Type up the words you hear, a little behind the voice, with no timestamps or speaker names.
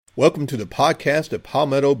Welcome to the podcast of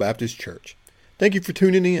Palmetto Baptist Church. Thank you for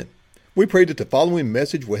tuning in. We pray that the following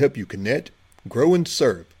message will help you connect, grow, and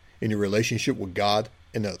serve in your relationship with God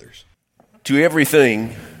and others. To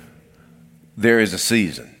everything, there is a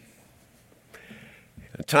season,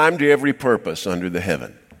 a time to every purpose under the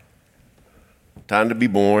heaven, a time to be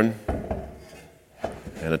born,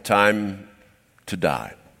 and a time to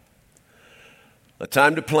die, a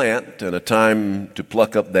time to plant, and a time to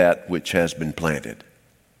pluck up that which has been planted,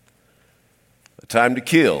 a time to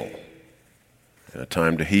kill, and a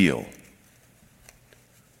time to heal,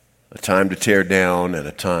 a time to tear down, and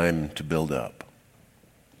a time to build up,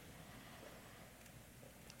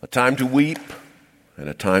 a time to weep, and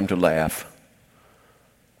a time to laugh,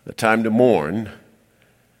 a time to mourn,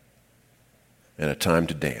 and a time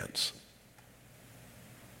to dance,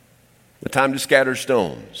 a time to scatter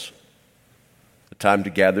stones, a time to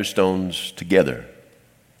gather stones together,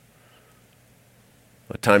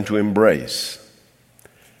 a time to embrace,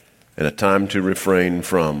 and a time to refrain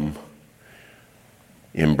from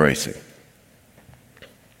embracing.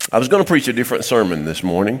 I was going to preach a different sermon this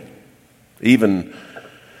morning. Even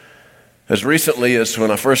as recently as when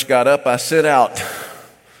I first got up, I sent out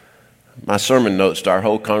my sermon notes to our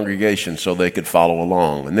whole congregation so they could follow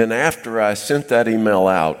along. And then after I sent that email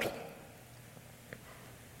out,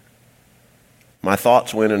 my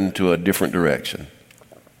thoughts went into a different direction.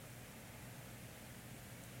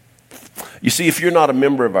 You see, if you're not a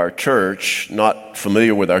member of our church, not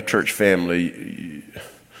familiar with our church family,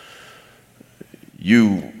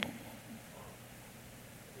 you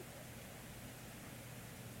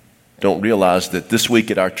don't realize that this week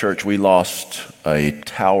at our church we lost a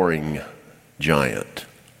towering giant.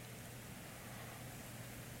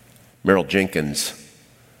 Merrill Jenkins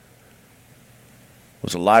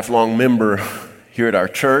was a lifelong member here at our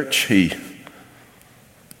church. He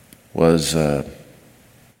was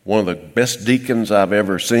one of the best deacons I've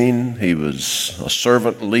ever seen. He was a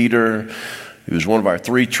servant leader. He was one of our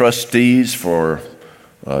 3 trustees for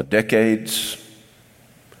decades.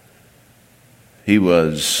 He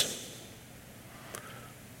was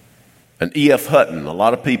an E.F. Hutton. A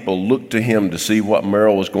lot of people looked to him to see what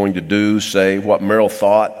Merrill was going to do, say what Merrill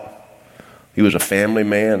thought. He was a family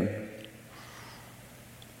man.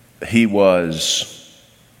 He was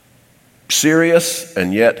serious,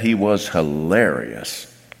 and yet he was hilarious.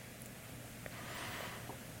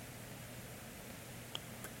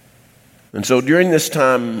 And so during this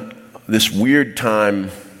time, this weird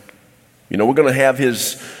time, we're going to have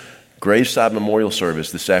his graveside memorial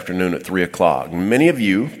service this afternoon at 3 o'clock. Many of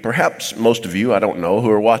you, perhaps most of you, I don't know, who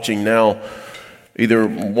are watching now either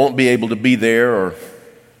won't be able to be there, or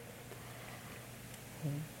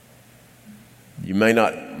you may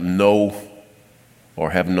not know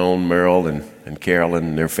or have known Merrill and Carolyn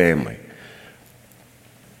and their family.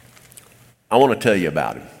 I want to tell you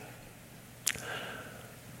about him.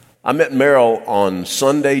 I met Merrill on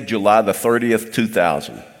Sunday, July the 30th,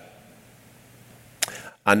 2000.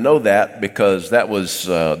 I know that because that was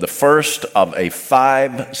the first of a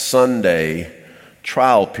 5-Sunday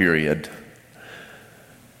trial period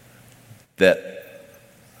that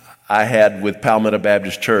I had with Palmetto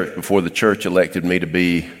Baptist Church before the church elected me to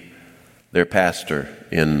be their pastor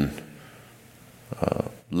in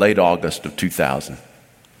late August of 2000.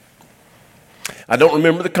 I don't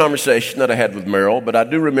remember the conversation that I had with Merrill, but I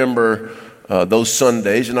do remember those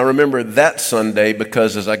Sundays, and I remember that Sunday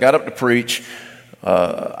because as I got up to preach,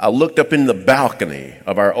 I looked up in the balcony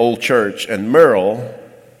of our old church, and Merrill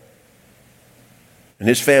and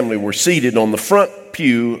his family were seated on the front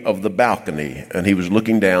pew of the balcony, and he was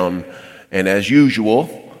looking down, and as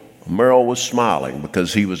usual, Merrill was smiling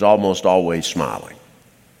because he was almost always smiling.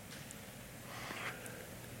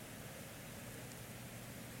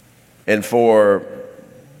 And for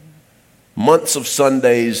months of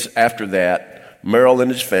Sundays after that, Merrill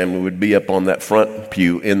and his family would be up on that front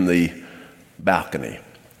pew in the balcony,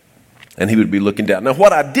 and he would be looking down. Now,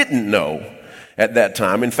 what I didn't know at that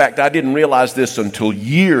time, in fact, I didn't realize this until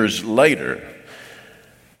years later,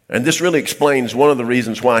 and this really explains one of the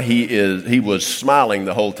reasons why he was smiling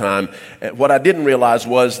the whole time. What I didn't realize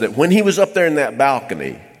was that when he was up there in that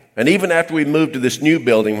balcony, and even after we moved to this new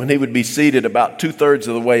building, when he would be seated about 2/3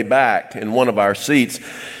 of the way back in one of our seats,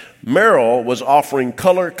 Merrill was offering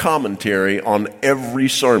color commentary on every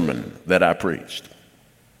sermon that I preached.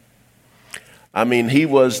 I mean, he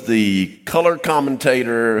was the color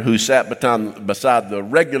commentator who sat beside the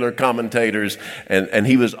regular commentators, and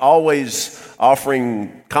he was always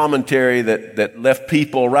offering commentary that left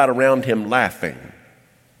people right around him laughing.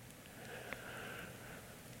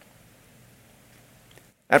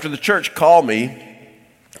 After the church called me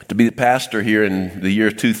to be the pastor here in the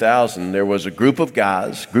year 2000, there was a group of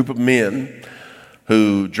guys, group of men,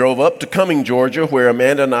 who drove up to Cumming, Georgia, where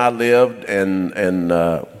Amanda and I lived, and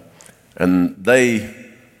I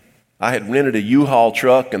had rented a U-Haul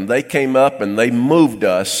truck, and they came up and they moved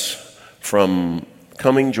us from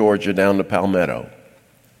Cumming, Georgia, down to Palmetto.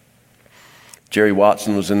 Jerry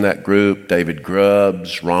Watson was in that group, David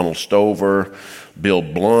Grubbs, Ronald Stover, Bill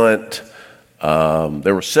Blunt.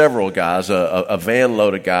 There were several guys, a van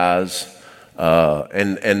load of guys,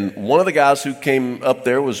 and one of the guys who came up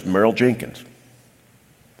there was Merrill Jenkins.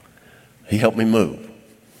 He helped me move.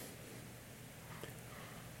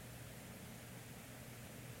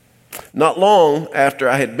 Not long after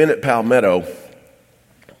I had been at Palmetto,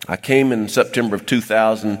 I came in September of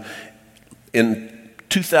 2000. In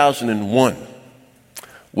 2001,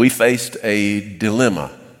 we faced a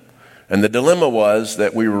dilemma. And the dilemma was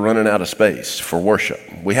that we were running out of space for worship.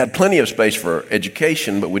 We had plenty of space for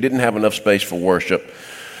education, but we didn't have enough space for worship.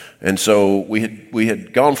 And so we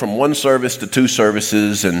had gone from one service to two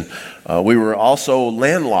services, and we were also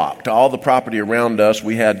landlocked. All the property around us,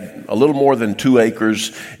 we had a little more than 2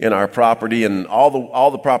 acres in our property, and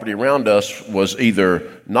all the property around us was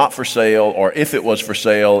either not for sale, or if it was for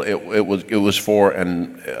sale, it was for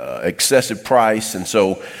an excessive price. And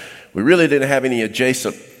so we really didn't have any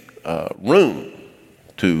adjacent room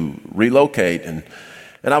to relocate.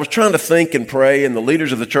 And I was trying to think and pray, and the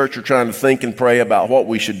leaders of the church were trying to think and pray about what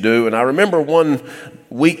we should do. And I remember one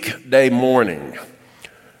weekday morning,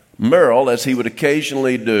 Merrill, as he would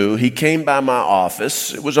occasionally do, he came by my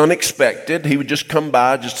office. It was unexpected. He would just come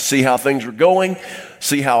by just to see how things were going,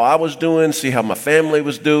 see how I was doing, see how my family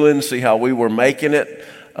was doing, see how we were making it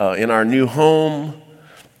in our new home.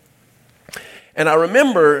 And I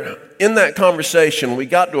remember in that conversation, we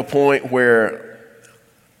got to a point where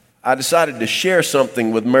I decided to share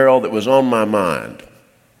something with Merrill that was on my mind.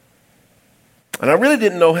 And I really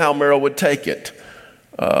didn't know how Merrill would take it.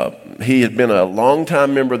 He had been a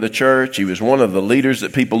longtime member of the church. He was one of the leaders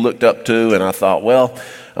that people looked up to. And I thought, well,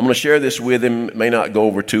 I'm going to share this with him. It may not go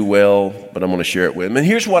over too well, but I'm going to share it with him. And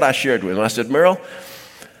here's what I shared with him. I said, Merrill,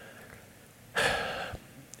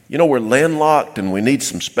 we're landlocked and we need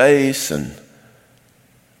some space and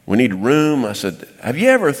we need room. I said, have you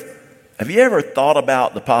ever thought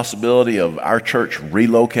about the possibility of our church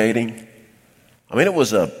relocating? I mean, it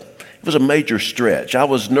was a major stretch. I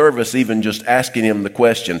was nervous even just asking him the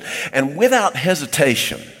question. And without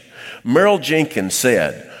hesitation, Merrill Jenkins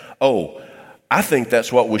said, "Oh, I think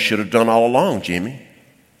that's what we should have done all along, Jimmy."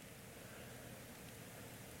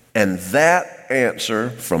 And that answer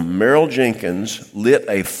from Merrill Jenkins lit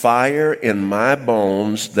a fire in my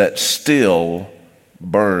bones that still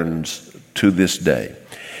burns to this day.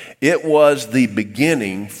 It was the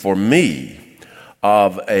beginning for me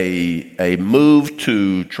of a move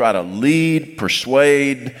to try to lead,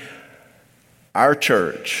 persuade our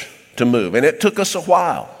church to move. And it took us a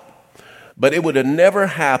while. But it would have never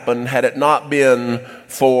happened had it not been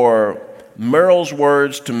for Merrill's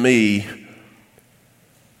words to me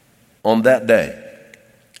on that day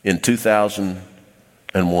in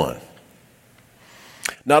 2001.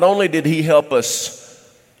 Not only did he help us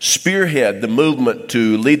spearhead the movement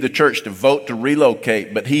to lead the church to vote to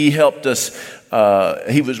relocate, but he helped us.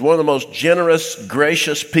 He was one of the most generous,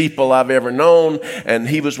 gracious people I've ever known, and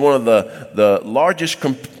he was one of the largest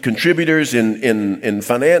contributors in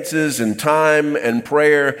finances and time and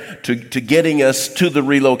prayer to getting us to the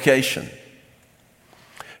relocation.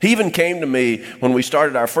 He even came to me when we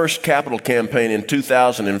started our first capital campaign in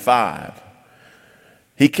 2005.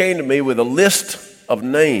 He came to me with a list of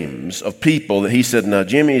names of people that he said, now,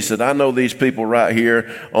 Jimmy, he said, I know these people right here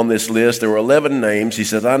on this list. There were 11 names. He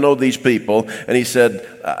said, I know these people. And he said,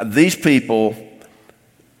 these people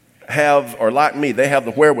have, or like me, they have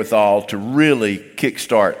the wherewithal to really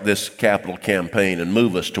kickstart this capital campaign and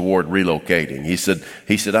move us toward relocating. He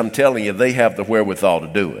said, I'm telling you, they have the wherewithal to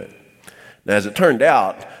do it. Now, as it turned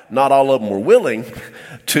out, not all of them were willing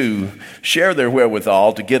to share their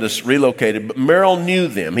wherewithal to get us relocated, but Merrill knew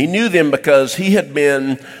them. He knew them because he had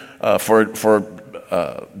been, for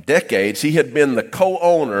decades, he had been the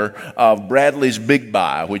co-owner of Bradley's Big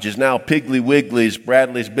Buy, which is now Piggly Wiggly's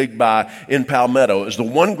Bradley's Big Buy in Palmetto. It was the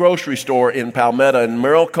one grocery store in Palmetto, and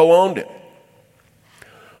Merrill co-owned it.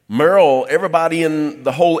 Merrill, everybody in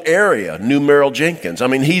the whole area knew Merrill Jenkins. I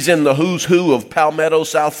mean, he's in the who's who of Palmetto,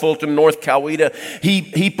 South Fulton, North Coweta.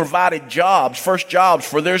 He provided jobs, first jobs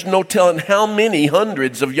for there's no telling how many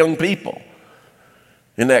hundreds of young people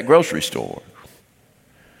in that grocery store.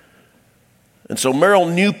 And so Merrill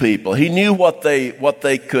knew people. He knew what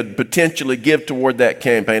they could potentially give toward that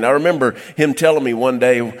campaign. I remember him telling me one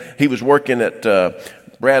day he was working at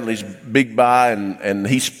Bradley's big buy, and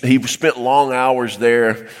he spent long hours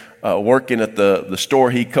there working at the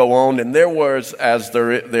store he co-owned. And there was, as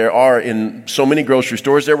there are in so many grocery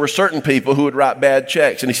stores, there were certain people who would write bad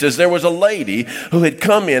checks. And he says there was a lady who had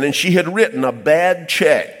come in and she had written a bad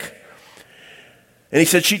check. And he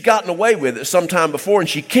said she'd gotten away with it sometime before, and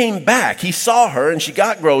she came back. He saw her, and she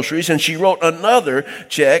got groceries, and she wrote another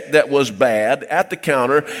check that was bad at the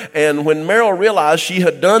counter. And when Merrill realized she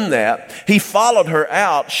had done that, he followed her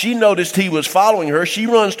out. She noticed he was following her. She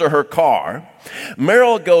runs to her car.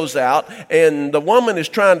 Merrill goes out, and the woman is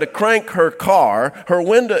trying to crank her car. Her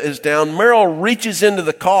window is down. Merrill reaches into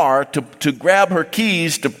the car to grab her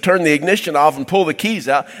keys, to turn the ignition off and pull the keys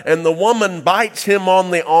out, and the woman bites him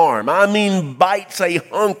on the arm. I mean, bites a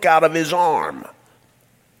hunk out of his arm.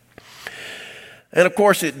 And of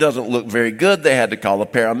course, it doesn't look very good. They had to call the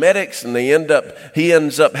paramedics, and he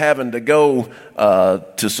ends up having to go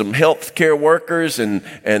to some health care workers,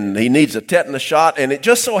 and he needs a tetanus shot. And it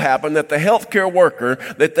just so happened that the health care worker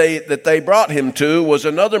that they brought him to was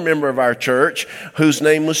another member of our church whose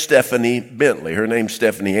name was Stephanie Bentley. Her name's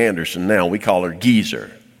Stephanie Anderson now. We call her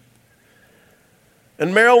Geezer.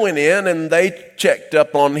 And Merrill went in, and they checked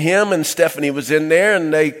up on him, and Stephanie was in there,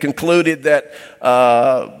 and they concluded that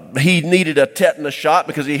he needed a tetanus shot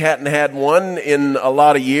because he hadn't had one in a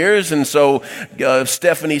lot of years. And so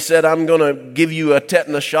Stephanie said, "I'm going to give you a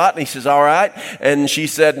tetanus shot." And he says, "All right." And she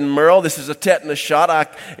said, "Merrill, this is a tetanus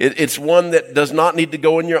shot. It's one that does not need to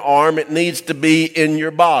go in your arm. It needs to be in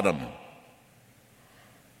your bottom."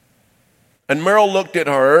 And Merrill looked at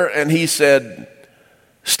her, and he said,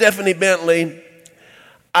 "Stephanie Bentley,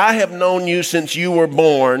 I have known you since you were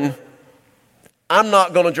born. I'm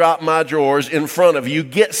not going to drop my drawers in front of you.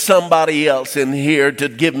 Get somebody else in here to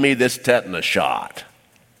give me this tetanus shot."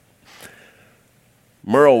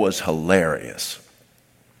 Merle was hilarious.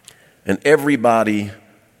 And everybody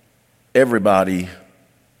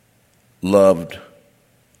loved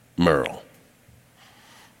Merle.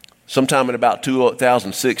 Sometime in about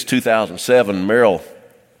 2006, 2007, Merle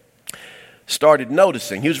started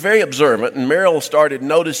noticing. He was very observant, and Merrill started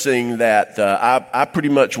noticing that I pretty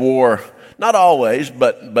much wore, not always,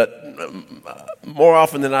 but more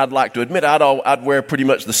often than I'd like to admit, I'd wear pretty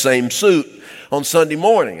much the same suit on Sunday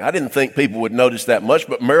morning. I didn't think people would notice that much,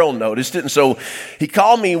 but Merrill noticed it. And so he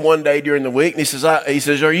called me one day during the week, and he says,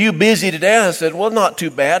 "Are you busy today?" I said, "Well, not too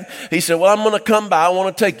bad." He said, "Well, I'm going to come by. I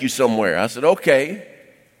want to take you somewhere." I said, "Okay."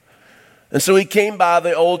 And so he came by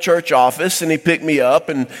the old church office, and he picked me up,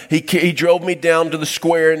 and he drove me down to the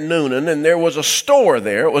square in Noonan, and there was a store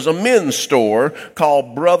there. It was a men's store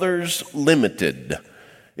called Brothers Limited.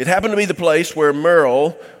 It happened to be the place where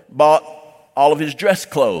Merle bought all of his dress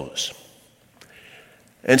clothes.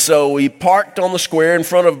 And so he parked on the square in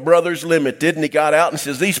front of Brothers Limited, and he got out and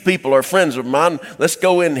says, "These people are friends of mine. Let's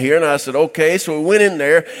go in here." And I said, "Okay." So we went in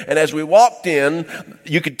there, and as we walked in,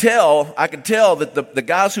 I could tell that the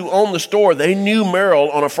guys who owned the store, they knew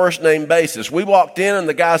Merrill on a first name basis. We walked in, and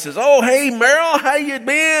the guy says, "Oh, hey, Merrill, how you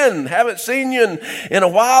been? Haven't seen you in a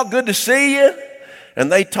while. Good to see you." And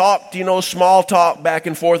they talked, small talk back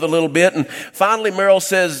and forth a little bit. And finally, Merrill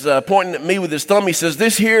says, pointing at me with his thumb, he says,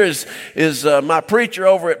 "This here is my preacher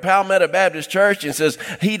over at Palmetto Baptist Church," and says,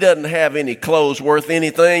 "He doesn't have any clothes worth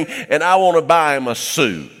anything, and I want to buy him a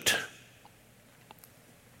suit."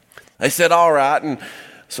 They said, "All right." And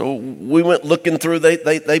so we went looking through.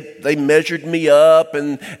 They measured me up,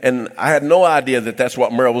 and I had no idea that that's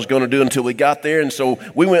what Merrill was going to do until we got there. And so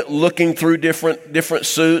we went looking through different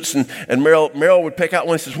suits, and Merrill would pick out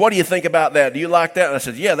one and says, "What do you think about that? Do you like that?" And I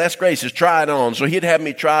said, "Yeah, that's great." He says, "Try it on." So he'd have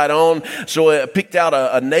me try it on. So I picked out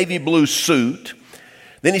a navy blue suit.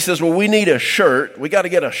 Then he says, "Well, we need a shirt. We got to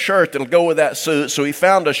get a shirt that'll go with that suit." So he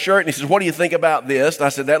found a shirt, and he says, "What do you think about this?" And I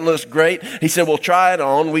said, "That looks great." He said, "Well, try it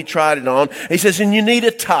on." We tried it on. He says, "And you need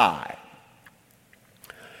a tie."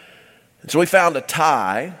 And so we found a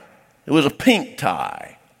tie. It was a pink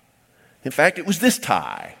tie. In fact, it was this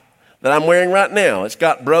tie that I'm wearing right now. It's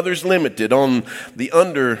got Brothers Limited on the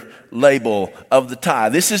under label of the tie.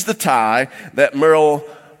 This is the tie that Merrill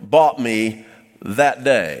bought me that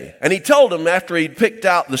day. And he told him after he'd picked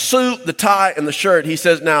out the suit, the tie, and the shirt, he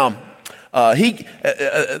says, "Now,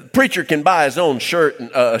 preacher can buy his own shirt,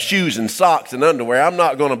 and shoes and socks and underwear. I'm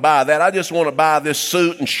not going to buy that. I just want to buy this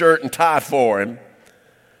suit and shirt and tie for him."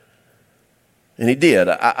 And he did.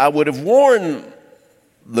 I would have worn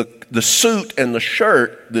the suit and the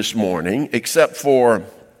shirt this morning, except for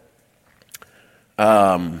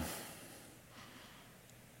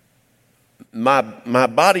my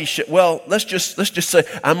body well, let's just say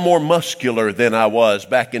I'm more muscular than I was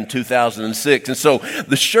back in 2006, and so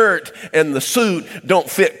the shirt and the suit don't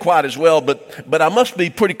fit quite as well, but I must be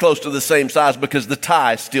pretty close to the same size because the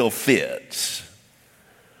tie still fits.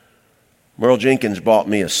 Merle Jenkins bought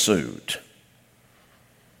me a suit.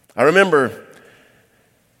 I remember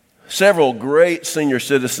several great senior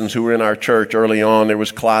citizens who were in our church early on. There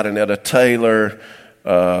was Clyde and Etta Taylor.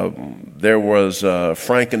 There was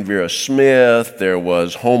Frank and Vera Smith. There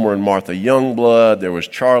was Homer and Martha Youngblood. There was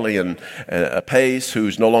Charlie and Pace,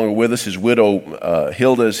 who's no longer with us. His widow,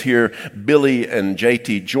 Hilda, is here. Billy and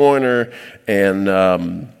J.T. Joyner.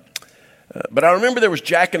 But I remember there was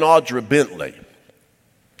Jack and Audra Bentley.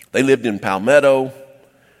 They lived in Palmetto,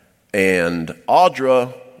 and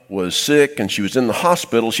Audra was sick, and she was in the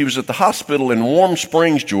hospital. She was at the hospital in Warm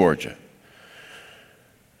Springs, Georgia.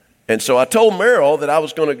 And so I told Merrill that I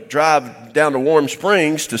was going to drive down to Warm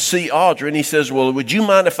Springs to see Audra, and he says, well, would you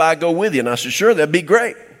mind if I go with you? And I said, sure, that'd be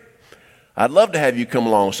great. I'd love to have you come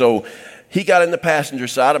along. So he got in the passenger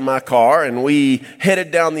side of my car, and we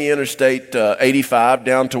headed down the Interstate 85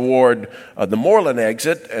 down toward the Moreland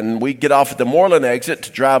exit, and we get off at the Moreland exit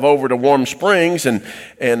to drive over to Warm Springs, and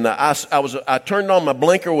I turned on my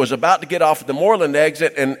blinker, was about to get off at the Moreland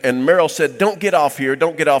exit, and Merrill said, don't get off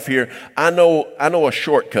here, I know a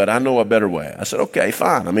shortcut, I know a better way. I said, okay,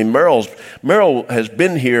 fine. I mean, Merrill has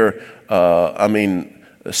been here,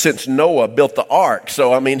 since Noah built the ark.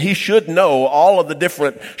 So, he should know all of the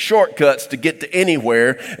different shortcuts to get to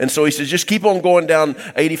anywhere. And so he says, just keep on going down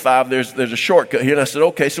 85. There's a shortcut here. And I said,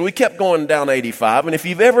 okay. So we kept going down 85. And if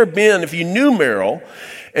you knew Merrill,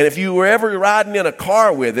 and if you were ever riding in a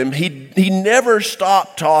car with him, he never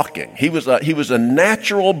stopped talking. He was a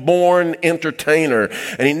natural born entertainer,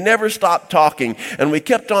 and he never stopped talking. And we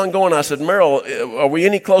kept on going. I said, Merrill, are we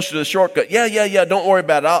any closer to the shortcut? Yeah. Don't worry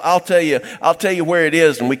about it. I'll tell you where it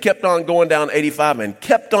is. And we kept on going down 85 and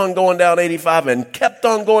kept on going down 85 and kept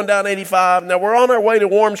on going down 85. Now we're on our way to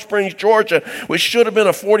Warm Springs, Georgia, which should have been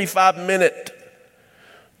a 45-minute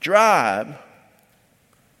drive.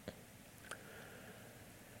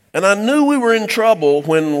 And I knew we were in trouble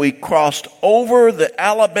when we crossed over the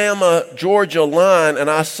Alabama-Georgia line, and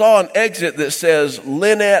I saw an exit that says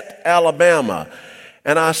Lynette, Alabama.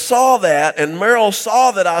 And I saw that, and Merrill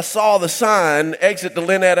saw that I saw the sign, exit to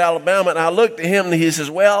Lynette, Alabama, and I looked at him, and he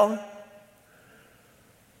says, well,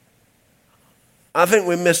 I think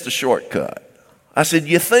we missed a shortcut. I said,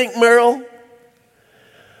 you think, Merrill?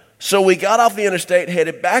 So we got off the interstate,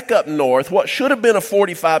 headed back up north. What should have been a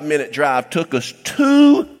 45-minute drive took us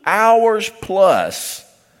 2 hours plus.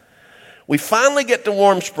 We finally get to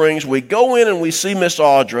Warm Springs. We go in and we see Miss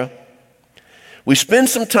Audra. We spend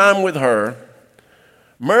some time with her.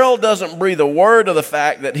 Merrill doesn't breathe a word of the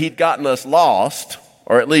fact that he'd gotten us lost,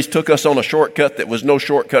 or at least took us on a shortcut that was no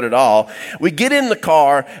shortcut at all. We get in the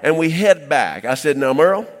car and we head back. I said, now,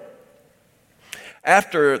 Merrill,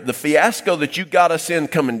 after the fiasco that you got us in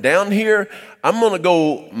coming down here, I'm going to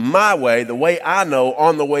go my way, the way I know,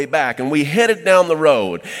 on the way back. And we headed down the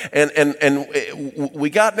road, and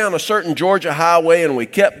we got down a certain Georgia highway, and we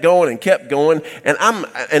kept going. And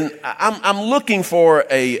I'm looking for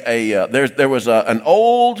there was an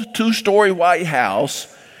old 2-story white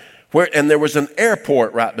house. And there was an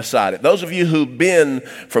airport right beside it. Those of you who've been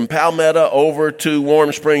from Palmetto over to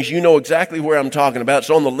Warm Springs, you know exactly where I'm talking about. It's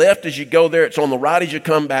on the left as you go there. It's on the right as you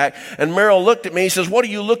come back. And Merrill looked at me. He says, what are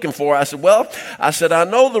you looking for? I said, I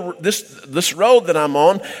know this road that I'm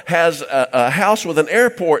on has a house with an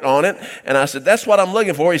airport on it. And I said, that's what I'm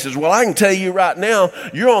looking for. He says, well, I can tell you right now,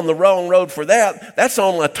 you're on the wrong road for that. That's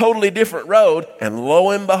on a totally different road. And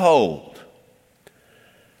lo and behold,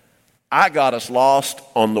 I got us lost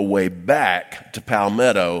on the way back to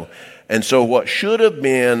Palmetto. And so what should have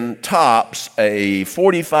been tops a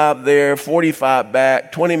 45 there, 45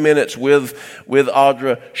 back, 20 minutes with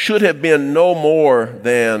Audra should have been no more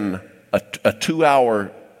than a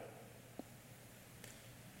 2-hour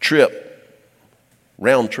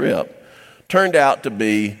round trip, turned out to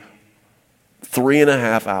be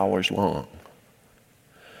 3.5 hours long.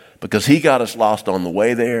 Because he got us lost on the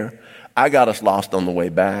way there. I got us lost on the way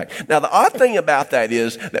back. Now, the odd thing about that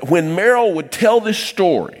is that when Merrill would tell this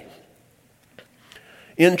story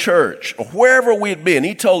in church or wherever we'd been,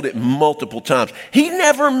 he told it multiple times. He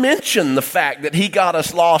never mentioned the fact that he got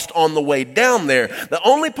us lost on the way down there. The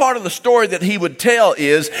only part of the story that he would tell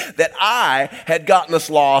is that I had gotten us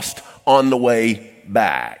lost on the way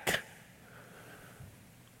back.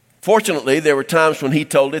 Fortunately, there were times when he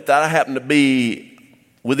told it that I happened to be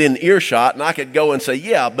within earshot, and I could go and say,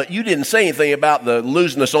 yeah, but you didn't say anything about the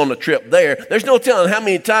losing us on the trip there. There's no telling how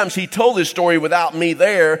many times he told this story without me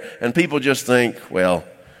there, and people just think, well,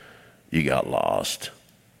 you got lost.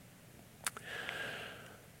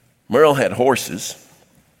 Merle had horses.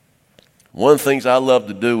 One of the things I loved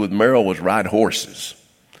to do with Merle was ride horses.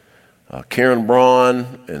 Karen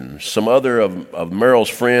Braun and some other of Merle's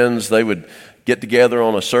friends, they would get together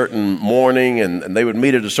on a certain morning and they would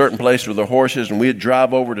meet at a certain place with their horses, and we'd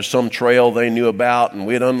drive over to some trail they knew about, and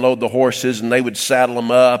we'd unload the horses and they would saddle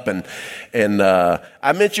them up. And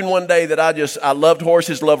I mentioned one day that I loved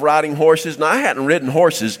horses, loved riding horses, and I hadn't ridden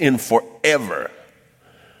horses in forever.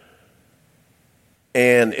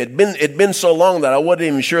 And it'd been so long that I wasn't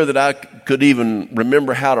even sure that I could even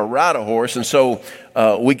remember how to ride a horse. And so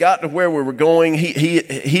we got to where we were going.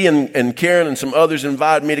 He and Karen and some others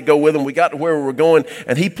invited me to go with him. We got to where we were going,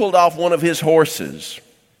 and he pulled off one of his horses.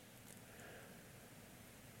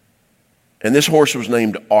 And this horse was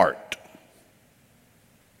named Art.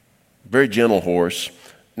 Very gentle horse.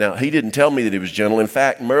 Now, he didn't tell me that he was gentle. In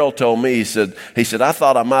fact, Merle told me, he said, I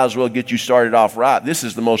thought I might as well get you started off right. This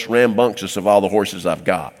is the most rambunctious of all the horses I've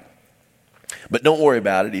got. But don't worry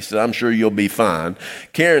about it. He said, I'm sure you'll be fine.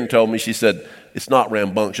 Karen told me, she said, it's not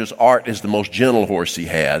rambunctious. Art is the most gentle horse he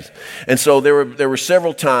has. And so there were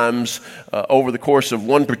several times over the course of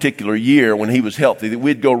one particular year when he was healthy that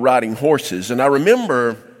we'd go riding horses. And I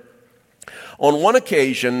remember on one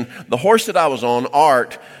occasion, the horse that I was on,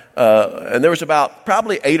 Art, and there was about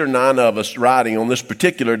probably 8 or 9 of us riding on this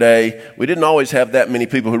particular day. We didn't always have that many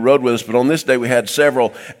people who rode with us, but on this day we had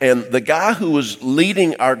several. And the guy who was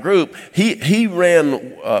leading our group, he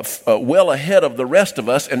ran well ahead of the rest of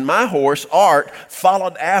us, and my horse, Art,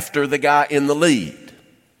 followed after the guy in the lead.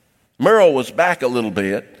 Merle was back a little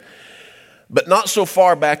bit, but not so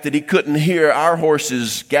far back that he couldn't hear our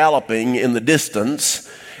horses galloping in the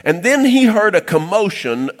distance. And then he heard a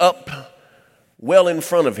commotion up well in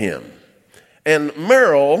front of him. And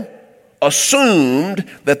Merle assumed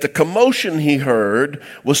that the commotion he heard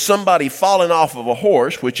was somebody falling off of a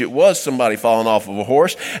horse, which it was somebody falling off of a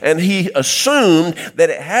horse, and he assumed that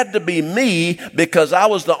it had to be me because I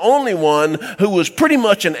was the only one who was pretty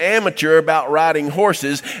much an amateur about riding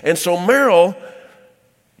horses. And so Merle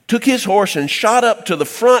took his horse and shot up to the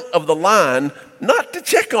front of the line, not to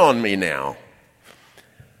check on me now.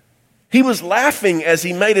 He was laughing as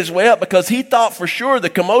he made his way up because he thought for sure the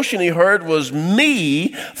commotion he heard was me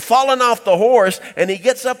falling off the horse, and he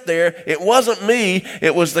gets up there. It wasn't me.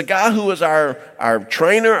 It was the guy who was our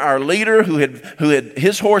trainer, our leader, who had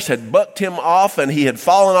his horse had bucked him off, and he had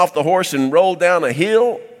fallen off the horse and rolled down a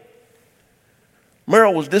hill.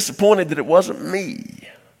 Merle was disappointed that it wasn't me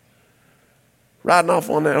riding off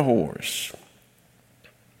on that horse.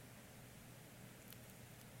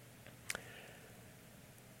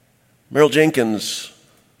 Merle Jenkins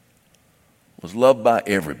was loved by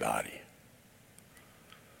everybody.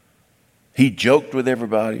 He joked with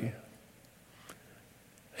everybody.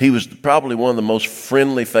 He was probably one of the most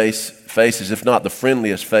friendly faces, if not the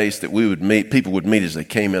friendliest face that people would meet as they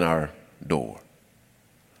came in our door.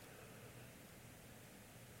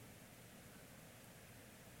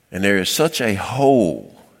 And there is such a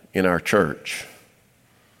hole in our church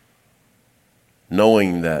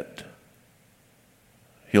knowing that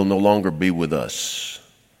he'll no longer be with us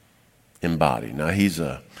in body. Now, he's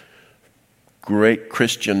a great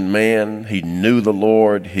Christian man. He knew the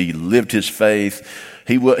Lord. He lived his faith.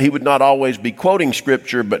 He would not always be quoting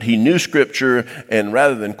Scripture, but he knew Scripture, and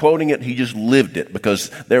rather than quoting it, he just lived it because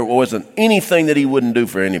there wasn't anything that he wouldn't do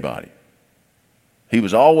for anybody. He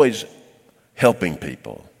was always helping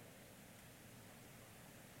people.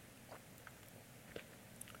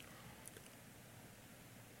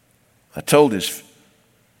 I told his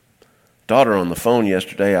daughter on the phone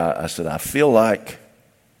yesterday, I said, I feel like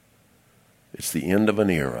it's the end of an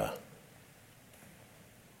era.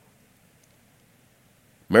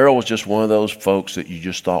 Merle was just one of those folks that you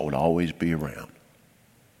just thought would always be around.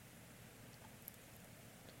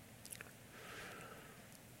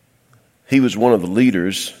 He was one of the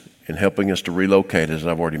leaders in helping us to relocate, as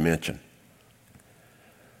I've already mentioned.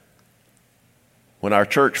 When our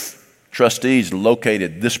church trustees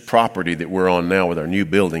located this property that we're on now with our new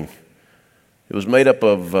building, it was made up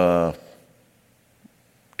of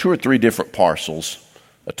 2 or 3 different parcels,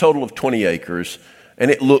 a total of 20 acres, and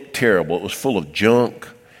it looked terrible. It was full of junk.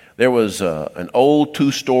 There was an old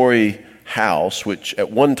 2-story house, which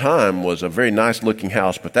at one time was a very nice-looking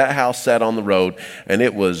house, but that house sat on the road, and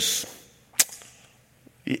it was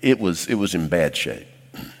in bad shape.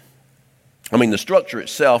 I mean, the structure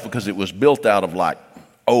itself, because it was built out of like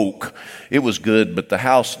oak. It was good, but the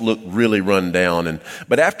house looked really run down.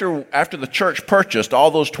 But after the church purchased all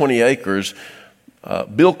those 20 acres,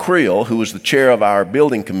 Bill Creel, who was the chair of our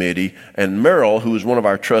building committee, and Merrill, who was one of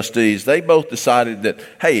our trustees, they both decided that,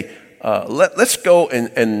 hey, let's go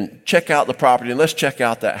and check out the property, and let's check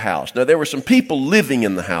out that house. Now, there were some people living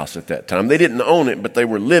in the house at that time. They didn't own it, but they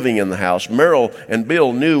were living in the house. Merrill and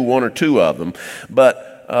Bill knew one or two of them. But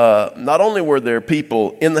not only were there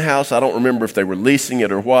people in the house, I don't remember if they were leasing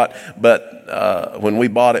it or what, but when we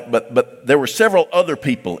bought it, but there were several other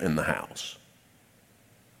people in the house.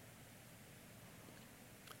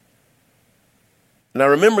 And I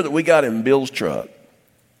remember that we got in Bill's truck.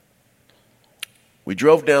 We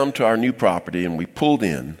drove down to our new property and we pulled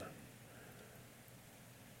in.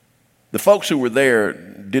 The folks who were there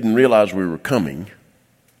didn't realize we were coming.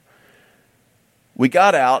 We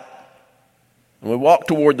got out and we walked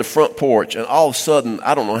toward the front porch, and all of a sudden,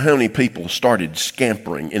 I don't know how many people started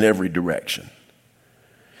scampering in every direction.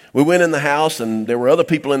 We went in the house, and there were other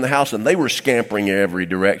people in the house, and they were scampering in every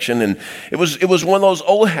direction. And it was one of those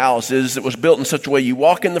old houses that was built in such a way you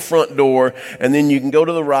walk in the front door, and then you can go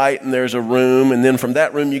to the right, and there's a room, and then from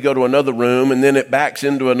that room you go to another room, and then it backs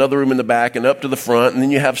into another room in the back and up to the front, and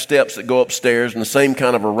then you have steps that go upstairs in the same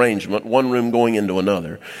kind of arrangement, one room going into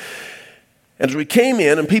another. And as we came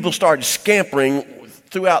in and people started scampering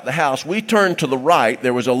throughout the house, we turned to the right.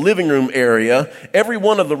 There was a living room area. Every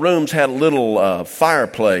one of the rooms had a little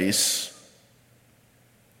fireplace.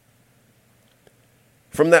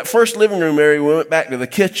 From that first living room area, we went back to the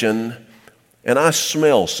kitchen, and I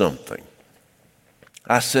smelled something.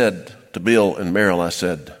 I said to Bill and Merrill, I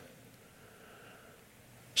said,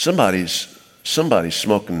 somebody's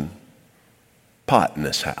smoking pot in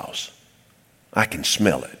this house. I can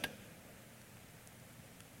smell it.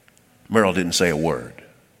 Merrill didn't say a word.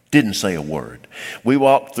 Didn't say a word. We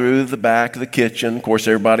walked through the back of the kitchen. Of course,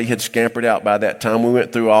 everybody had scampered out by that time. We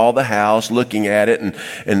went through all the house, looking at it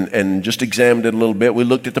and just examined it a little bit. We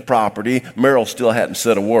looked at the property. Merrill still hadn't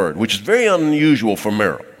said a word, which is very unusual for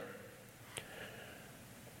Merrill.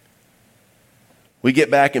 We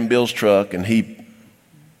get back in Bill's truck, and he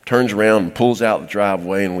turns around and pulls out the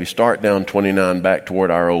driveway, and we start down 29 back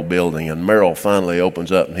toward our old building. And Merrill finally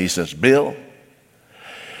opens up, and he says, Bill,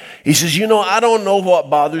 he says, I don't know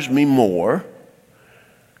what bothers me more,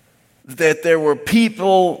 that there were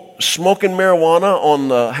people smoking marijuana on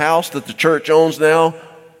the house that the church owns now,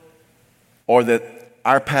 or that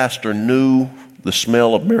our pastor knew the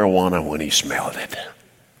smell of marijuana when he smelled it.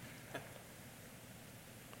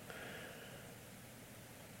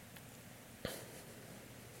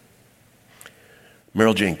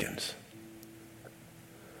 Merrill Jenkins.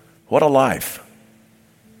 What a life.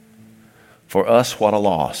 For us, what a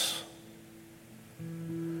loss.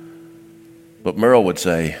 But Merrill would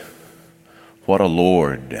say, what a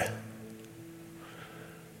Lord.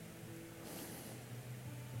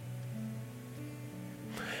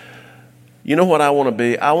 You know what I want to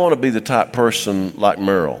be? I want to be the type person like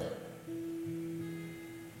Merrill.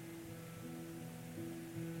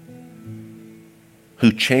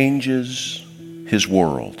 Who changes his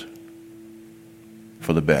world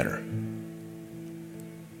for the better.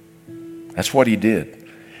 That's what he did.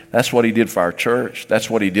 That's what he did for our church. That's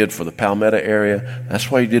what he did for the Palmetto area. That's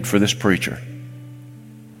what he did for this preacher.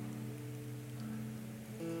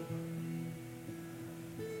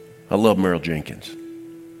 I love Merrill Jenkins.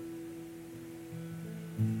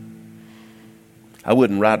 I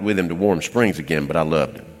wouldn't ride with him to Warm Springs again, but I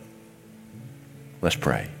loved him. Let's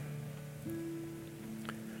pray.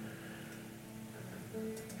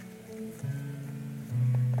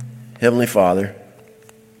 Heavenly Father,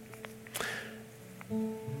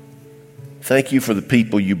 thank you for the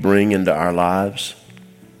people you bring into our lives.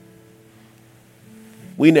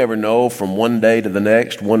 We never know from one day to the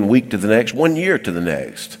next, 1 week to the next, 1 year to the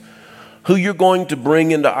next, who you're going to bring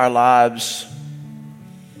into our lives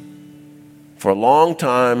for a long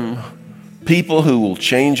time, people who will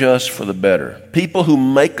change us for the better, people who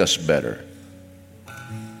make us better,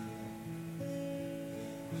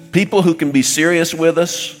 people who can be serious with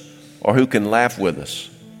us or who can laugh with us.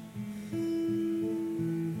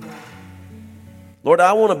 Lord,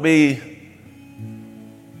 I want to be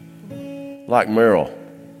like Merrill.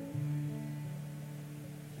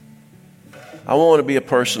 I want to be a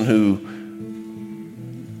person who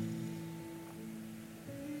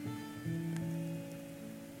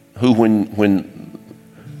when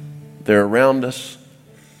they're around us,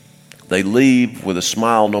 they leave with a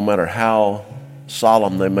smile no matter how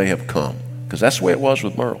solemn they may have come. Because that's the way it was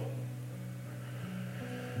with Merle.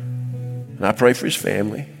 And I pray for his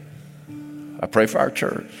family. I pray for our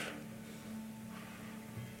church.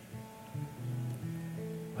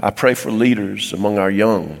 I pray for leaders among our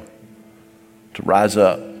young to rise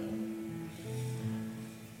up,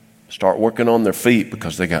 start working on their feet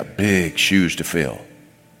because they got big shoes to fill.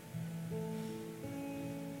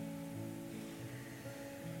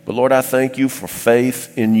 But Lord, I thank you for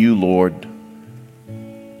faith in you, Lord,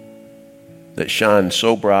 that shines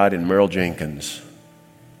so bright in Merrill Jenkins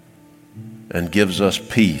and gives us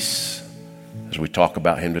peace as we talk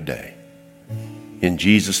about him today. In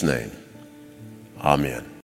Jesus' name, amen.